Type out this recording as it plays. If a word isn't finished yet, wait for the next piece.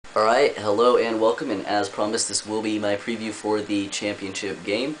Alright, hello and welcome, and as promised, this will be my preview for the championship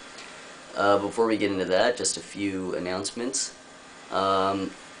game. Before we get into that, just a few announcements.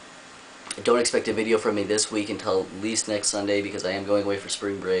 Don't expect a video from me this week until at least next Sunday because I am going away for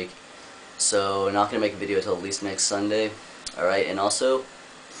spring break. So, not going to make a video until at least next Sunday. Alright, and also,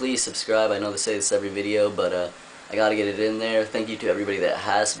 please subscribe. I know they say this every video, but I gotta get it in there. Thank you to everybody that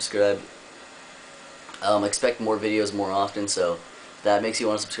has subscribed. Expect more videos more often, so if that makes you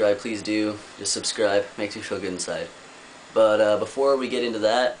want to subscribe, please do. Just subscribe. Makes me feel good inside. But before we get into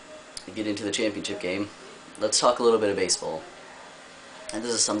that, get into the championship game, let's talk a little bit of baseball. And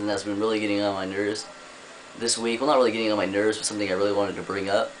this is something that's been really getting on my nerves this week. Well, not really getting on my nerves, but something I really wanted to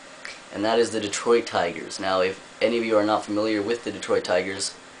bring up. And that is the Detroit Tigers. Now, if any of you are not familiar with the Detroit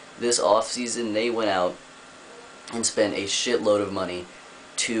Tigers, this offseason they went out and spent a shitload of money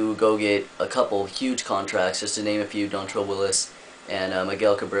to go get a couple huge contracts, just to name a few: Dontrell Willis and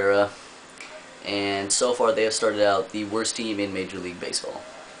Miguel Cabrera. And so far they have started out the worst team in Major League Baseball.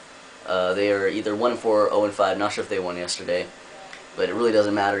 They are either 1-4 or 0-5, not sure if they won yesterday, but it really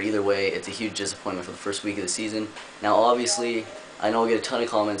doesn't matter either way. It's a huge disappointment for the first week of the season. Now obviously, I know I'll get a ton of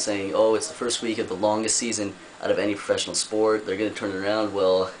comments saying, oh, it's the first week of the longest season out of any professional sport, they're going to turn it around.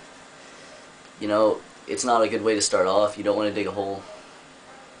 Well, you know, it's not a good way to start off. You don't want to dig a hole.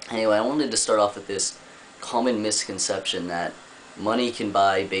 Anyway, I wanted to start off with this common misconception that money can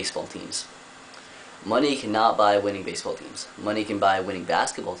buy baseball teams. Money cannot buy winning baseball teams. Money can buy winning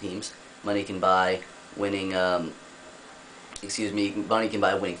basketball teams. Money can buy winning, money can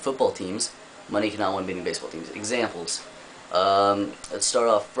buy winning football teams. Money cannot win winning baseball teams. Examples. Let's start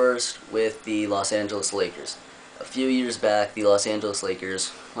off first with the Los Angeles Lakers. A few years back, the Los Angeles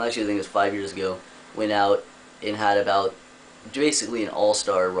Lakers, well, actually I think it was 5 years ago, went out and had about basically an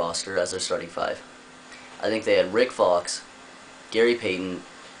all-star roster as their starting five. I think they had Rick Fox, Gary Payton,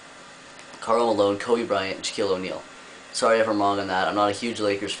 Karl Malone, Kobe Bryant, and Shaquille O'Neal. Sorry if I'm wrong on that. I'm not a huge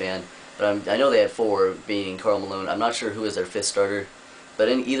Lakers fan, but I know they had four, being Karl Malone. I'm not sure who was their fifth starter, but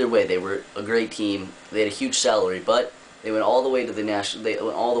in either way, they were a great team. They had a huge salary, but they went all the way to the They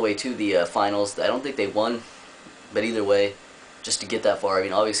went all the way to the finals. I don't think they won, but either way, just to get that far, I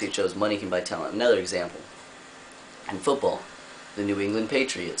mean, obviously it shows money can buy talent. Another example, in football, the New England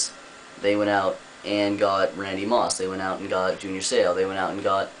Patriots. They went out and got Randy Moss. They went out and got Junior Seau. They went out and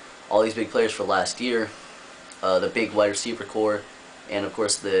got all these big players for last year, the big wide receiver core, and of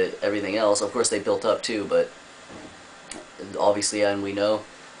course the everything else. Of course they built up too, but obviously, and we know,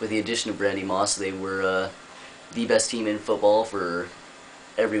 with the addition of Randy Moss, they were the best team in football for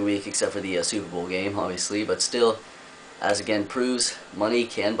every week except for the Super Bowl game, obviously. But still, as again proves, money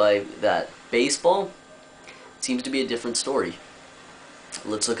can buy that. Baseball seems to be a different story.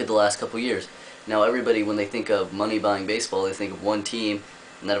 Let's look at the last couple years. Now everybody, when they think of money buying baseball, they think of one team,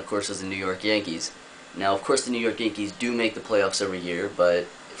 and that of course is the New York Yankees. Now of course the New York Yankees do make the playoffs every year, but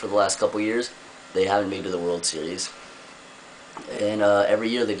for the last couple years they haven't made it to the World Series. And every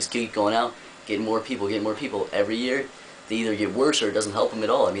year they just keep going out, getting more people, Every year they either get worse or it doesn't help them at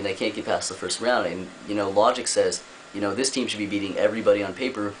all. I mean, they can't get past the first round, and you know, logic says, you know, this team should be beating everybody on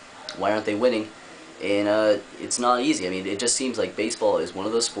paper. Why aren't they winning? And it's not easy. I mean, it just seems like baseball is one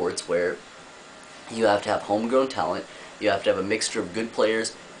of those sports where you have to have homegrown talent. You have to have a mixture of good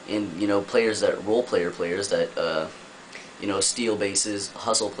players and, you know, players that players that you know, steal bases,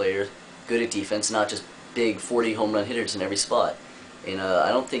 hustle players, good at defense, not just big 40 home run hitters in every spot. And I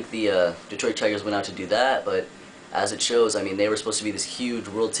don't think the Detroit Tigers went out to do that, but as it shows, I mean, they were supposed to be this huge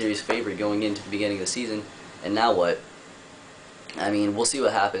World Series favorite going into the beginning of the season, and now what? I mean, we'll see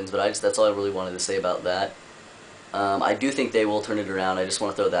what happens, but that's all I really wanted to say about that. I do think they will turn it around. I just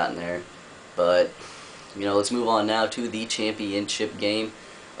want to throw that in there. But, you know, let's move on now to the championship game.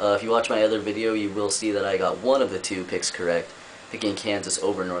 If you watch my other video, you will see that I got one of the two picks correct, picking Kansas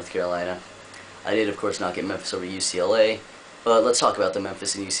over North Carolina. I did, of course, not get Memphis over UCLA, but let's talk about the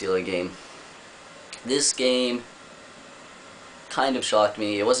Memphis and UCLA game. This game kind of shocked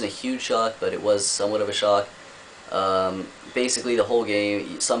me. It wasn't a huge shock, but it was somewhat of a shock. Basically, the whole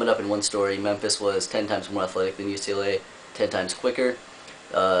game, sum it up in one story: Memphis was 10 times more athletic than UCLA, 10 times quicker.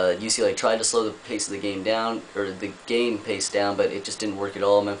 UCLA tried to slow the pace of the game down, or the game pace down, but it just didn't work at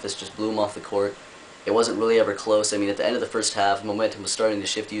all. Memphis just blew them off the court. It wasn't really ever close. I mean, at the end of the first half, momentum was starting to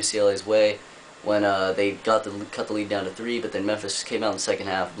shift UCLA's way when they cut the lead down to 3, but then Memphis came out in the second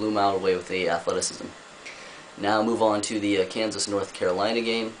half, blew them out away with the athleticism. Now move on to the Kansas-North Carolina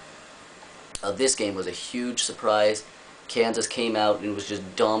game. This game was a huge surprise. Kansas came out and was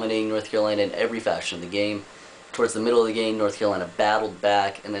just dominating North Carolina in every fashion of the game. Towards the middle of the game, North Carolina battled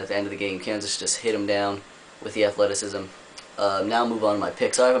back, and then at the end of the game, Kansas just hit them down with the athleticism. Now move on to my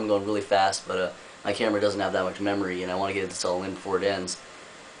pick. Sorry if I'm going really fast, but my camera doesn't have that much memory, and I want to get this all in before it ends.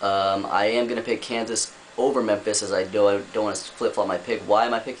 I am going to pick Kansas over Memphis, as I don't want to flip-flop my pick. Why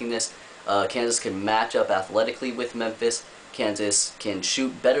am I picking this? Kansas can match up athletically with Memphis. Kansas can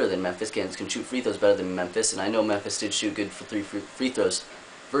shoot better than Memphis. Kansas can shoot free throws better than Memphis, and I know Memphis did shoot good for three free throws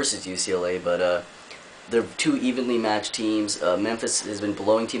versus UCLA, but they're two evenly matched teams. Memphis has been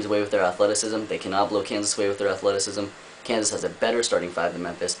blowing teams away with their athleticism. They cannot blow Kansas away with their athleticism. Kansas has a better starting five than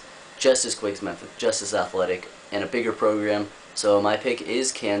Memphis, just as quick as Memphis, just as athletic, and a bigger program. So my pick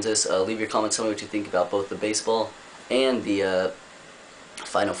is Kansas. Leave your comments, tell me what you think about both the baseball and the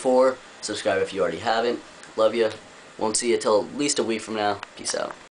Final Four. Subscribe if you already haven't. Love you. Won't see you till at least a week from now. Peace out.